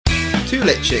Two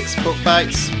Lit Chicks Book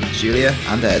Bites with Julia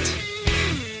and Ed.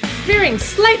 Veering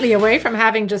slightly away from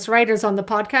having just writers on the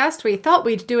podcast, we thought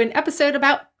we'd do an episode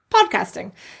about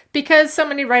podcasting, because so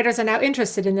many writers are now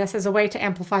interested in this as a way to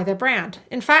amplify their brand.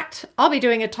 In fact, I'll be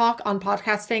doing a talk on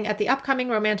podcasting at the upcoming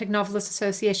Romantic Novelists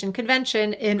Association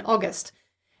convention in August.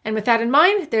 And with that in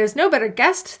mind, there's no better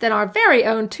guest than our very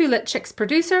own Two Lit Chicks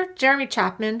producer, Jeremy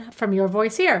Chapman from Your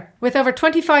Voice Here. With over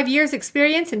 25 years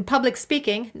experience in public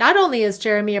speaking, not only is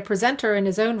Jeremy a presenter in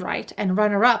his own right and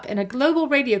runner-up in a global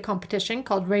radio competition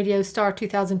called Radio Star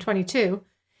 2022,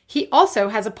 he also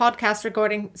has a podcast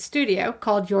recording studio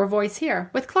called Your Voice Here,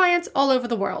 with clients all over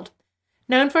the world.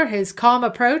 Known for his calm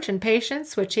approach and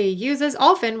patience, which he uses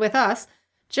often with us,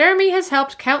 Jeremy has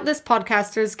helped countless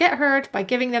podcasters get heard by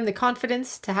giving them the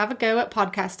confidence to have a go at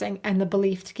podcasting and the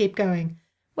belief to keep going.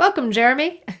 Welcome,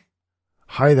 Jeremy.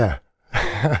 Hi there.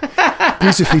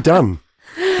 Beautifully done.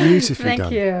 Beautifully done.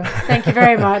 Thank you. Thank you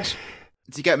very much.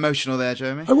 Did you get emotional there,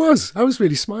 Jeremy? I was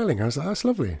really smiling. I was like, that's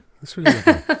lovely. That's really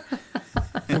lovely.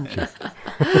 Thank you.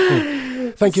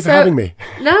 Thank you for having me.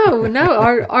 No,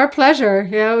 our pleasure.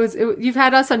 Yeah, you've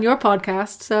had us on your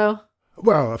podcast, so.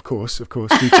 Well, of course.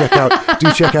 Do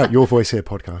check out Your Voice Here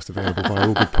podcast, available by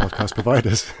all good podcast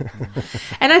providers.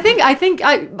 And I think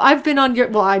I've been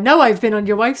on I know I've been on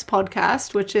your wife's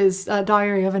podcast, which is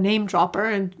Diary of a Name Dropper,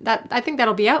 and I think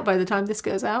that'll be out by the time this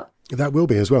goes out. That will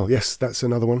be as well. Yes, that's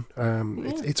another one.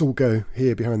 It's all go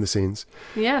here behind the scenes.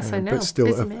 Yes, I know. But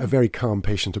still a very calm,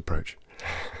 patient approach.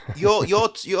 You're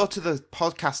to the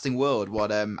podcasting world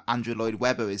what Andrew Lloyd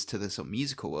Webber is to the sort of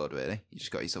musical world, really. You just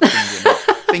got yourself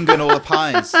fingering all the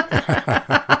pies.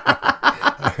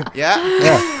 Yeah,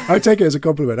 I take it as a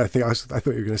compliment. I thought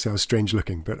you were going to say I was strange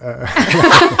looking, but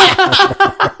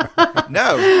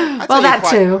no. Well, that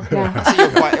too. Yeah. I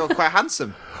see you're quite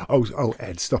handsome. Oh,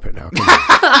 Ed, stop it now.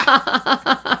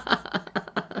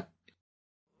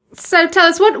 So tell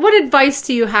us, what advice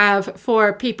do you have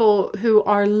for people who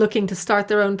are looking to start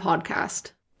their own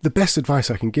podcast? The best advice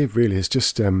I can give really is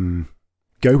just go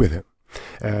with it.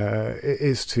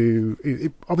 Is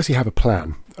to obviously have a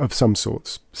plan of some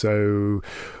sorts. So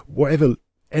whatever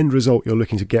end result you're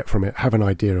looking to get from it, have an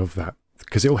idea of that,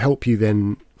 because it'll help you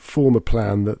then form a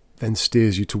plan that then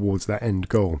steers you towards that end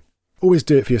goal. Always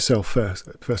do it for yourself first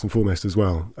and foremost as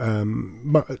well.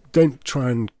 Don't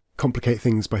try and complicate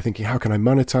things by thinking, how can I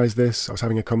monetize this? I was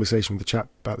having a conversation with a chap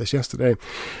about this yesterday,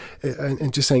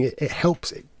 and just saying it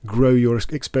helps grow your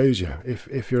exposure.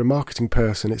 If you're a marketing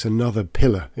person, it's another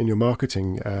pillar in your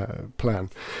marketing plan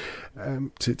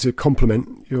to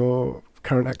complement your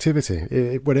current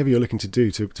activity, whatever you're looking to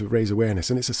do to raise awareness.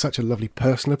 And it's such a lovely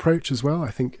personal approach as well. I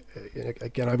think,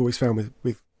 again, I've always found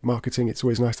with marketing, it's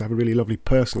always nice to have a really lovely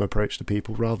personal approach to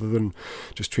people rather than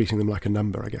just treating them like a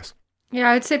number, I guess. Yeah,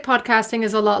 I would say podcasting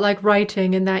is a lot like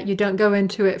writing in that you don't go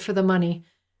into it for the money.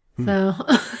 So,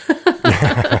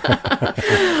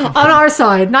 on our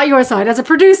side, not your side. As a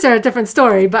producer, a different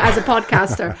story, but as a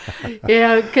podcaster,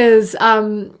 because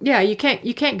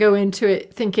you can't go into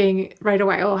it thinking right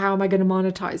away, oh, how am I going to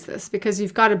monetize this? Because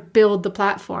you've got to build the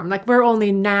platform. Like, we're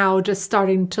only now just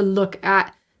starting to look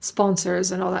at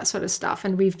sponsors and all that sort of stuff,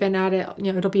 and we've been at it.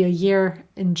 It'll be a year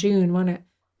in June, won't it?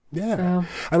 Yeah. So.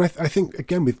 And I think,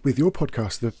 again, with your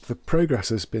podcast, the progress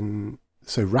has been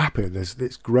so rapid.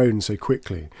 It's grown so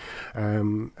quickly.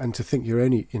 And to think you're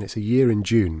only, it's a year in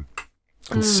June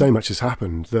and so much has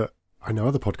happened that I know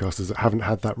other podcasters that haven't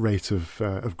had that rate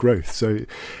of growth. So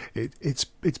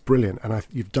it's brilliant. And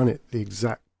you've done it the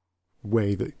exact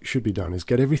way that should be done, is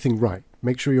get everything right.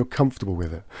 Make sure you're comfortable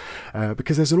with it,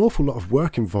 because there's an awful lot of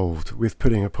work involved with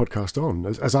putting a podcast on,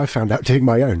 as I found out doing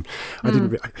my own.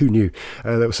 Who knew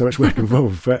there was so much work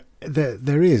involved, but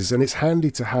there is, and it's handy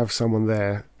to have someone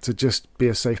there to just be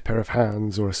a safe pair of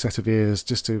hands or a set of ears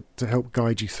just to help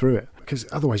guide you through it, because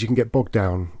otherwise you can get bogged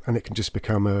down and it can just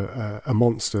become a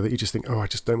monster that you just think, I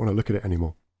just don't want to look at it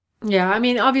anymore. Yeah, I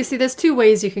mean, obviously there's two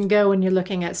ways you can go when you're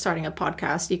looking at starting a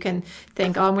podcast. You can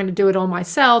think, I'm going to do it all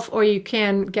myself, or you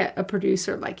can get a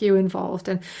producer like you involved.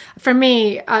 And for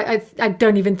me, I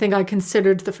don't even think I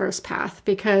considered the first path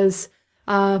because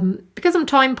I'm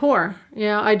time poor.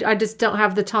 I just don't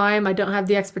have the time. I don't have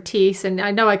the expertise, and I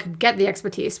know I could get the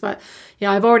expertise, but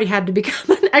I've already had to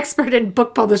become an expert in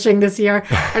book publishing this year.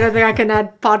 I don't think I can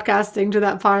add podcasting to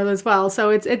that pile as well. So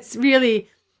it's really.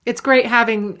 It's great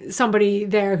having somebody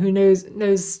there who knows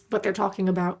what they're talking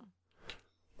about.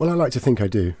 Well, I like to think I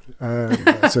do,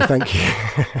 so thank you.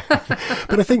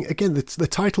 But I think, again, the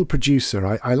title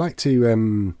producer, I like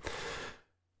to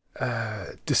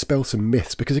dispel some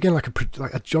myths, because again, like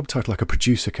a job title like a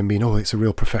producer can mean, oh, it's a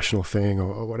real professional thing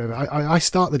or whatever. I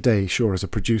start the day, sure, as a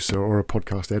producer or a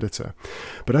podcast editor,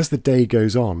 but as the day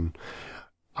goes on,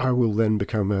 I will then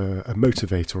become a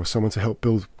motivator or someone to help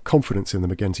build confidence in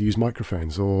them again to use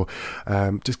microphones, or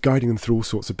just guiding them through all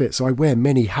sorts of bits. So I wear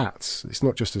many hats. It's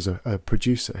not just as a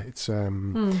producer. It's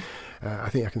I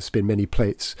think I can spin many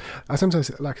plates. I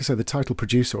sometimes, like I said, the title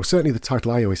producer, or certainly the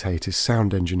title I always hate, is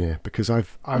sound engineer, because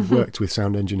I've worked with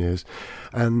sound engineers,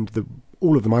 and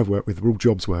all of them I've worked with are all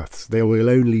jobs worths. They will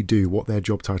only do what their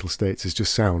job title states is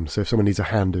just sound. So if someone needs a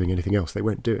hand doing anything else, they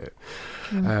won't do it.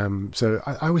 So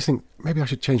I always think maybe I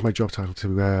should change my job title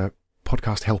to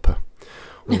podcast helper,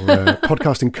 or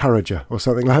podcast encourager, or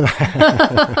something like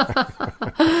that.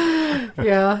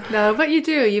 Yeah, no, but you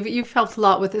do. You've helped a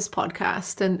lot with this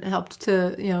podcast and helped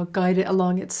to guide it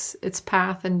along its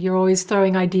path, and you're always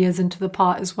throwing ideas into the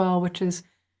pot as well, which is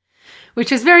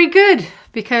very good,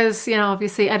 because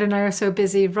obviously Ed and I are so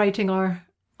busy writing our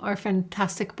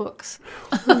fantastic books.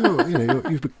 Well,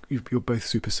 you're both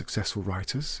super successful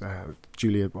writers.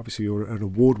 Julia, obviously, you're an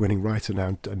award-winning writer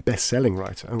now, and best-selling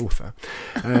writer and author.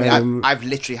 I've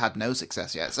literally had no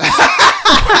success yet. So.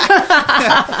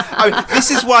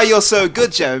 This is why you're so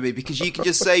good, Jeremy, because you can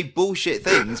just say bullshit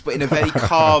things, but in a very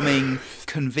calming,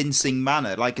 convincing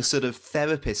manner, like a sort of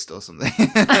therapist or something.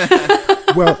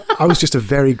 Well, I was just a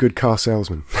very good car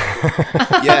salesman.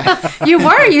 Yeah. You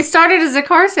were. You started as a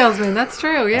car salesman. That's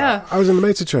true, yeah. I was in the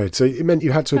motor trade, so it meant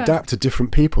you had to adapt to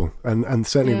different people. And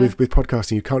certainly with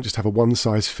podcasting, you can't just have a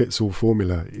one-size-fits-all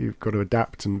formula. You've got to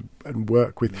adapt and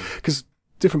work with... Because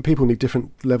different people need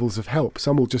different levels of help.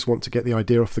 Some will just want to get the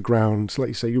idea off the ground. So like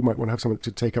you say, you might want to have someone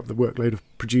to take up the workload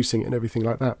of producing it and everything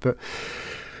like that. But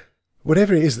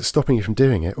whatever it is that's stopping you from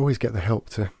doing it, always get the help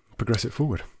to progress it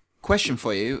forward. Question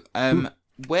for you.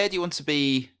 Where do you want to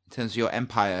be in terms of your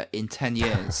empire in 10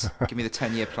 years? Give me the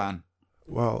 10-year plan.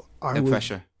 Well, no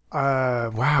pressure.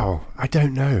 Wow, I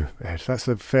don't know, Ed. That's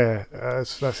a fair.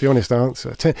 That's the honest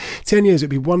answer. 10 years,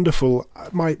 it'd be wonderful.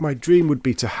 My dream would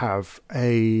be to have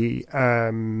a.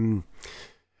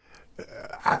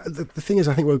 The thing is,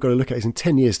 I think what we've got to look at is in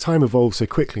 10 years, time evolves so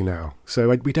quickly now. So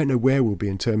we don't know where we'll be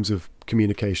in terms of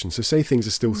communication. So say things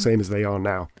are still the same as they are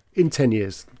now. In 10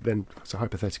 years, then, so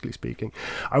hypothetically speaking,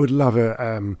 I would love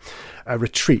a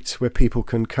retreat where people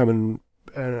can come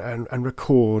and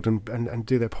record and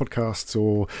do their podcasts,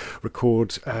 or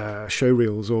record show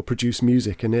reels, or produce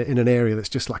music in an area that's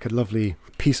just like a lovely,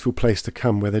 peaceful place to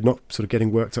come, where they're not sort of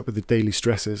getting worked up with the daily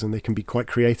stresses, and they can be quite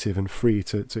creative and free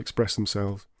to express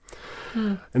themselves.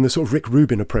 And the sort of Rick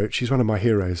Rubin approach, he's one of my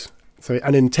heroes. So,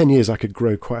 and in 10 years, I could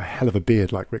grow quite a hell of a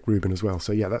beard like Rick Rubin as well.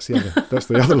 So yeah, that's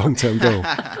the other long-term goal.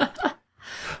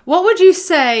 What would you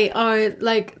say are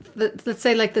let's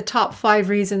say the top 5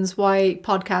 reasons why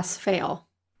podcasts fail?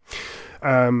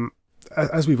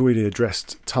 As we've already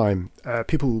addressed, time.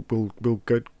 People will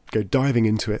go diving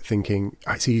into it thinking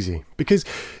it's easy, because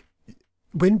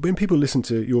when people listen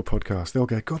to your podcast, they'll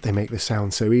go, God, they make this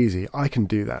sound so easy. I can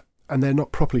do that. And they're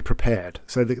not properly prepared.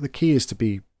 So the key is to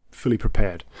be fully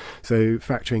prepared. So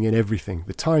factoring in everything.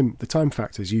 The time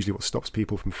factor is usually what stops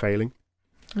people from failing.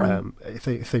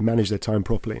 If they manage their time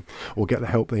properly or get the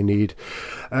help they need.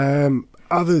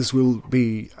 Others will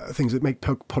be things that make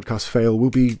podcasts fail, will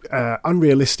be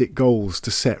unrealistic goals to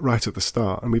set right at the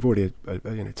start. And we've already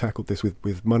tackled this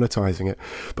with monetizing it.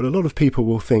 But a lot of people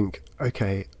will think,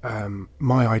 okay,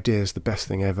 my idea is the best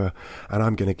thing ever, and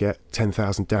I'm going to get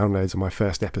 10,000 downloads on my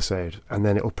first episode, and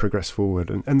then it'll progress forward.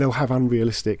 And they'll have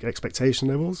unrealistic expectation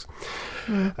levels.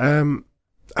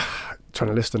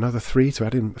 Trying to list another 3 to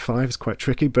add in 5 is quite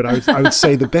tricky, but I would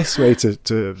say the best way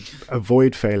to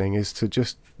avoid failing is to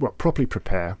just properly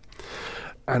prepare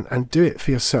and do it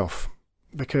for yourself,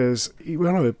 because you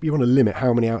want to limit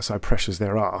how many outside pressures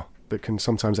there are that can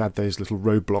sometimes add those little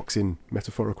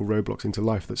metaphorical roadblocks into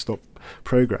life that stop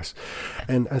progress.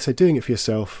 And so doing it for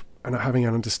yourself and having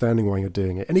an understanding why you're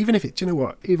doing it. And even if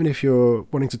even if you're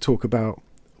wanting to talk about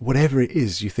whatever it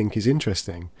is you think is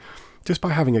interesting, just by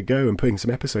having a go and putting some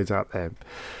episodes out there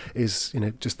is,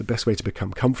 just the best way to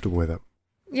become comfortable with it.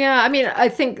 Yeah, I mean, I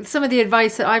think some of the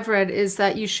advice that I've read is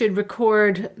that you should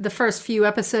record the first few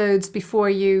episodes before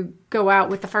you go out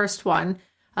with the first one,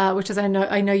 which is I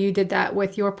know you did that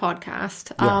with your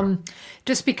podcast. Yeah.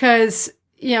 Just because,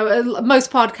 most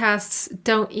podcasts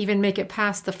don't even make it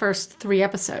past the first 3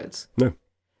 episodes. No.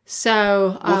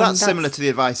 So that's similar to the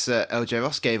advice that LJ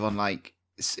Ross gave on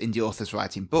indie authors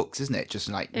writing books, isn't it? Just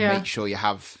make sure you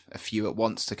have a few at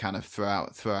once to kind of throw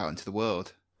out into the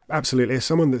world. Absolutely. As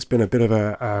someone that's been a bit of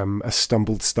a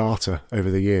stumbled starter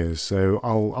over the years, so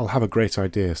I'll have a great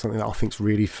idea, something that I think's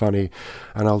really funny,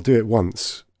 and I'll do it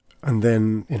once, and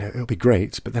then it'll be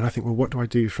great. But then I think, well, what do I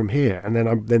do from here? And then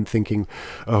I'm then thinking,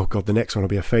 oh God, the next one will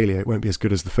be a failure. It won't be as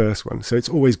good as the first one. So it's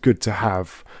always good to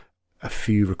have a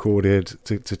few recorded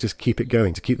to just keep it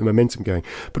going, to keep the momentum going.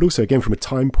 But also, again, from a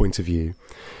time point of view,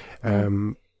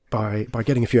 by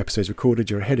getting a few episodes recorded,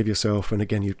 you're ahead of yourself, and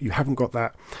again, you haven't got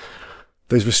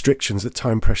those restrictions that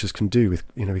time pressures can do with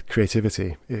with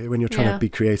creativity. When you're trying to be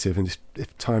creative, and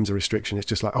if time's a restriction, it's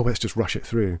just like, oh, let's just rush it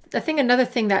through. I think another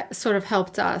thing that sort of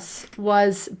helped us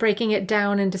was breaking it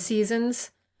down into seasons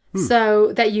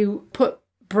so that you put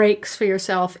breaks for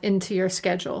yourself into your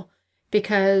schedule,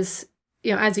 because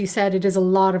as you said, it is a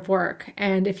lot of work.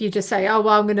 And if you just say, oh,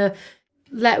 well, I'm going to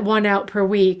let one out per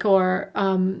week, or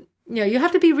you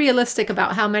have to be realistic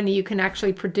about how many you can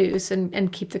actually produce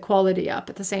and keep the quality up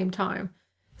at the same time.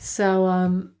 So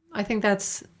I think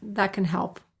that can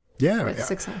help with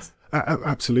success.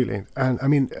 Absolutely. And I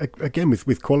mean, again,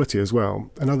 with quality as well,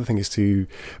 another thing is to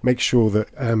make sure that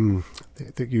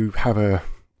that you have a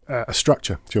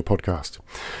structure to your podcast.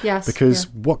 Yes. Because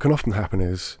what can often happen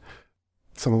is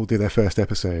someone will do their first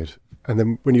episode, and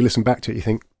then when you listen back to it, you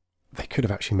think, they could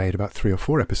have actually made about 3 or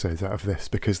 4 episodes out of this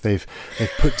because they've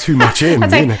put too much in.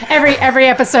 That's like every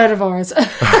episode of ours.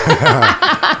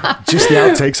 Just the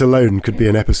outtakes alone could be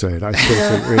an episode. I still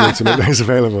think we need to make those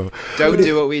available. Don't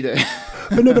do what we do.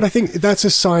 But I think that's a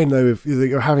sign, though, of that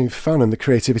you're having fun and the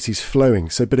creativity's flowing.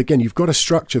 So, but again, you've got a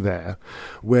structure there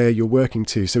where you're working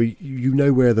to, so you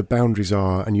know where the boundaries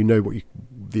are, and you know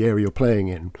the area you're playing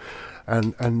in,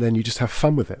 and then you just have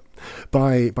fun with it.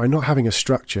 By not having a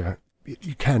structure,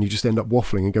 you just end up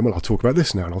waffling and going, well, I'll talk about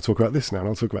this now, and I'll talk about this now, and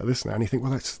I'll talk about this now. And you think,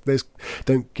 well,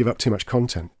 don't give up too much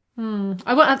content.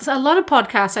 A lot of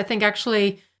podcasts, I think,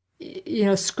 actually,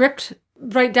 script,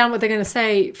 write down what they're going to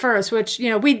say first, which,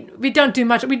 we don't do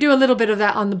much. We do a little bit of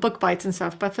that on the book bites and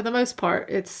stuff, but for the most part,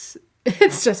 it's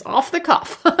just off the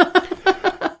cuff.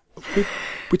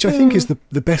 Which I think is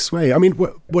the best way. I mean,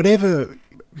 whatever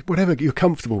you're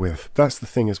comfortable with, that's the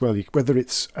thing as well. Whether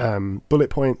it's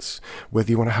bullet points, whether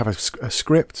you want to have a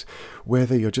script,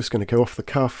 whether you're just going to go off the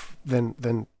cuff,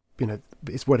 then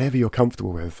it's whatever you're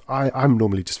comfortable with. I'm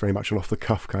normally just very much an off the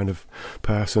cuff kind of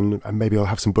person, and maybe I'll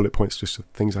have some bullet points, just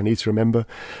things I need to remember.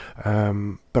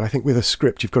 But I think with a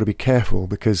script, you've got to be careful,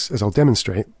 because as I'll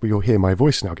demonstrate, you'll hear my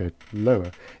voice now go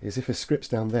lower, is if a script's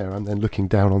down there, I'm then looking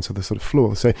down onto the sort of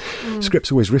floor. So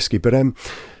script's always risky, but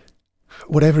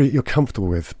whatever you're comfortable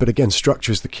with. But again,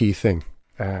 structure is the key thing,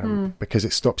 because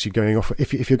it stops you going off.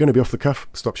 If you're going to be off the cuff,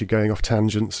 it stops you going off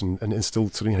tangents, and it's still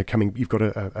sort of coming. You've got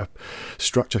a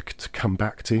structure to come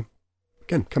back to.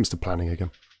 Again, comes to planning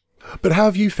again. But how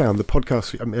have you found the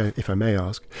podcast? If I may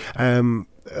ask,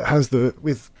 has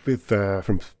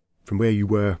from where you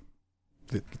were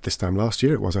this time last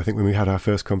year? It was, I think, when we had our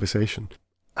first conversation.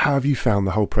 How have you found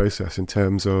the whole process in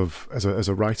terms of as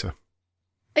a writer?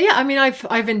 Yeah, I mean,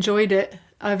 I've enjoyed it.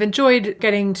 I've enjoyed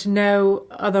getting to know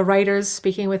other writers,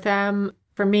 speaking with them.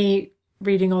 For me,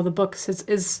 reading all the books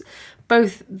is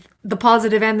both the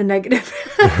positive and the negative,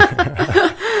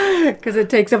 because it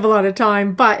takes up a lot of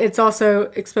time. But it's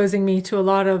also exposing me to a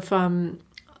lot of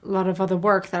other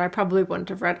work that I probably wouldn't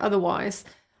have read otherwise.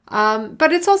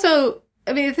 But it's also,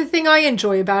 I mean, the thing I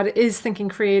enjoy about it is thinking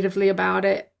creatively about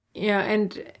it.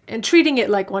 And treating it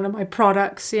like one of my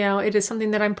products. It is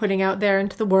something that I'm putting out there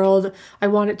into the world. I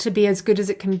want it to be as good as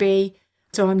it can be.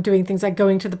 So I'm doing things like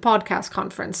going to the podcast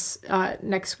conference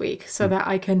next week, so that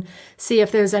I can see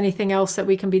if there's anything else that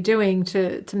we can be doing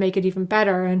to make it even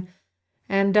better.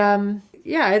 And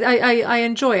I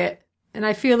enjoy it, and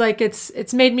I feel like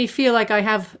it's made me feel like I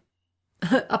have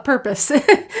a purpose in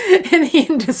the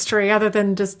industry other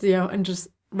than just and just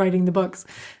writing the books.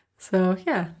 So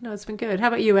it's been good. How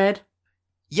about you, Ed?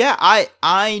 Yeah,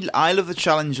 I love the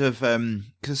challenge of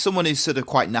because someone who's sort of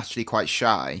quite naturally quite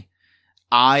shy,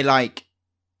 I like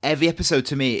every episode.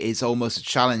 To me is almost a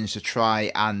challenge to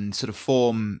try and sort of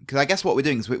form, because I guess what we're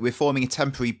doing is we're forming a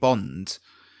temporary bond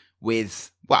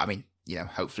with, well, I mean,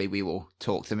 hopefully we will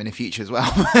talk to them in the future as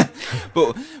well,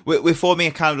 but we're forming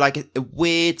a kind of like a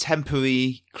weird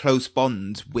temporary close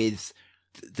bond with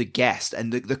the guest,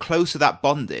 and the closer that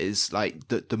bond is, like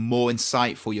the more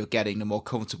insightful you're getting, the more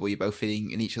comfortable you're both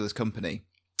feeling in each other's company,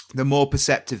 the more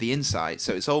perceptive the insight.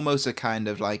 So it's almost a kind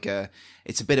of like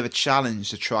it's a bit of a challenge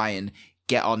to try and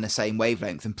get on the same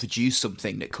wavelength and produce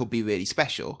something that could be really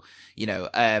special.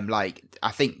 Like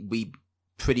I think we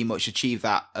pretty much achieve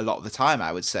that a lot of the time,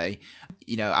 I would say.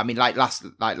 I mean, like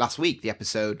last week, the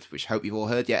episode, which I hope you've all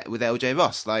heard yet, with LJ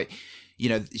Ross, like, you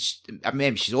know,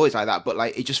 maybe she's always like that, but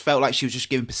like it just felt like she was just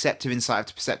giving perceptive insight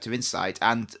after perceptive insight.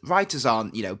 And writers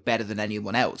aren't, you know, better than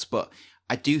anyone else, but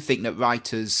I do think that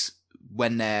writers,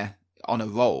 when they're on a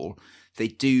roll, they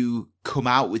do come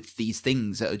out with these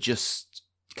things that are just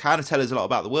kind of tell us a lot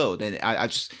about the world. And I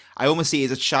almost see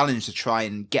it as a challenge to try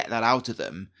and get that out of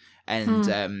them.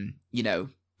 And, you know,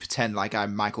 pretend like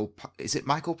I'm is it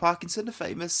Michael Parkinson, the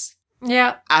famous?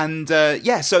 Yeah. And,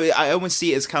 so I almost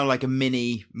see it as kind of like a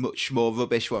mini, much more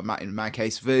rubbish, in my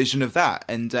case, version of that.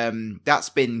 And that's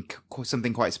been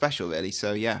something quite special, really.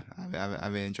 So, yeah, I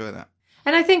really enjoy that.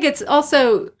 And I think it's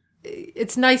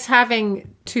nice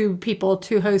having two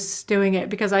hosts doing it,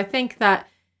 because I think that,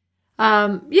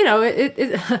 you know,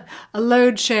 a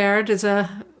load shared is a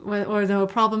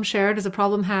problem shared is a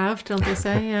problem halved, don't they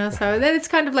say? Yeah. So then it's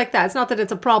kind of like that. It's not that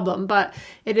it's a problem, but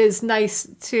it is nice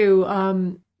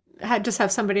to just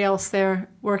have somebody else there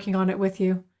working on it with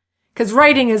you, because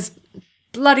writing is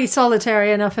bloody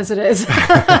solitary enough as it is.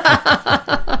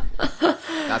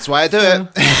 That's why I do it.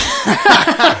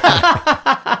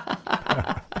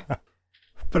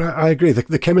 But I agree.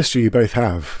 The chemistry you both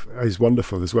have is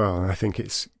wonderful as well. And I think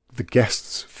it's the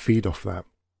guests feed off that.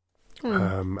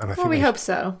 And I think we hope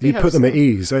so. You put them at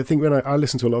ease. I think when I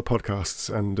listen to a lot of podcasts,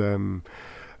 and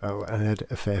I had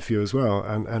a fair few as well,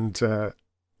 and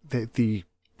the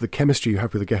chemistry you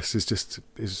have with the guests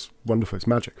is wonderful. It's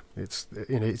magic. It's,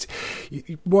 you know,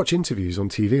 you watch interviews on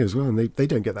TV as well, and they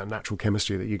don't get that natural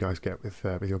chemistry that you guys get with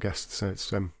your guests. So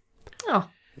it's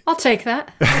I'll take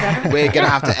that. We're going to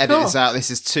have to edit this out.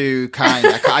 This is too kind.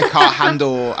 I can't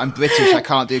handle... I'm British. I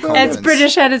can't do compliments. Ed's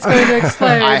British head is going to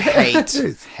explode. I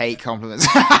hate compliments.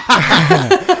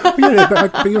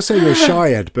 But you're saying you're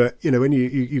shy, Ed, but, you know, when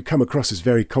you come across as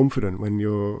very confident when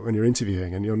you're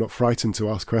interviewing, and you're not frightened to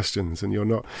ask questions, and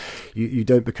you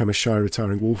don't become a shy,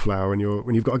 retiring wallflower when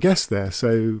you've got a guest there.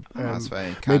 So that's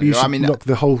very kind. Maybe you should knock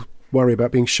the whole worry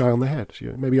about being shy on the head.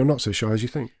 Maybe you're not so shy as you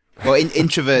think. Well,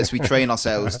 introverts, we train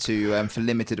ourselves to, for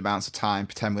limited amounts of time,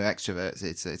 pretend we're extroverts.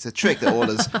 It's a trick that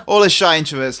all us shy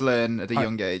introverts learn at a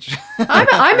young age.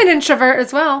 I'm an introvert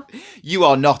as well. You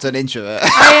are not an introvert.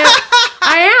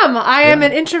 I am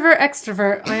an introvert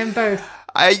extrovert. I am both.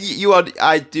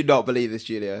 I do not believe this,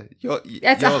 Julia.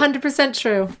 That's 100%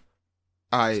 true.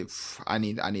 I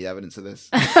need evidence of this.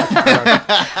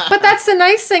 But that's the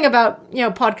nice thing about, you know,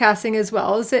 podcasting as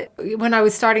well, is that when I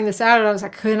was starting this out, I was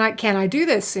like, can I do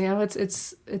this? You know,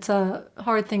 it's a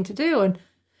hard thing to do, and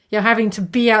you know, having to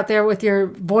be out there with your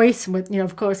voice, with, you know,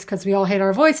 of course, because we all hate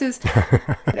our voices,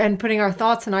 and putting our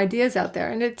thoughts and ideas out there,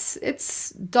 and it's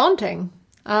daunting.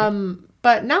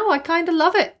 But now I kind of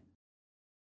love it.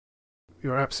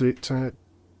 You're absolute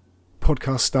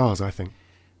podcast stars, I think.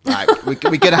 Right, we're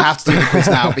going to have to do the quiz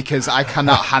now, because I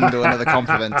cannot handle another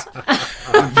compliment.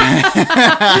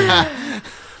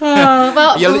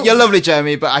 You're lovely,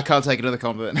 Jeremy, but I can't take another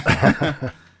compliment.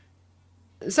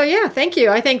 So yeah, thank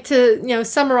you. I think to, you know,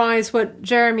 summarize what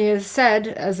Jeremy has said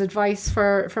as advice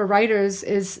for writers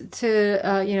is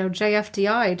to you know,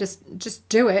 JFDI, just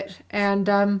do it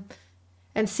and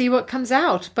see what comes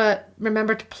out. But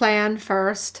remember to plan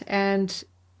first, and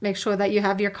make sure that you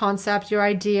have your concept, your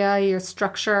idea, your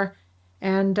structure,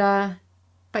 and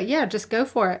but yeah, just go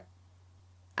for it.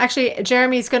 Actually,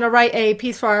 Jeremy's going to write a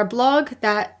piece for our blog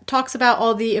that talks about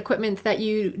all the equipment that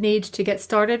you need to get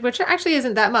started, which actually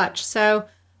isn't that much. So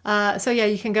yeah,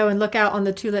 you can go and look out on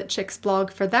the Two Lit Chicks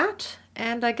blog for that.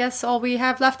 And I guess all we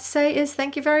have left to say is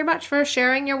thank you very much for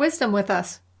sharing your wisdom with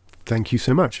us. Thank you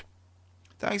so much.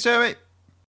 Thanks, Jeremy.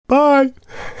 Bye.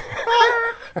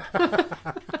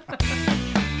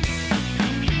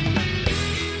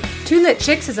 Two Lit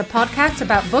Chicks is a podcast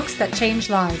about books that change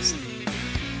lives.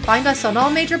 Find us on all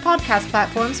major podcast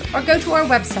platforms, or go to our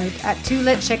website at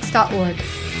twolitchicks.org.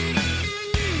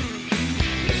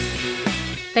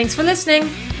 Thanks for listening.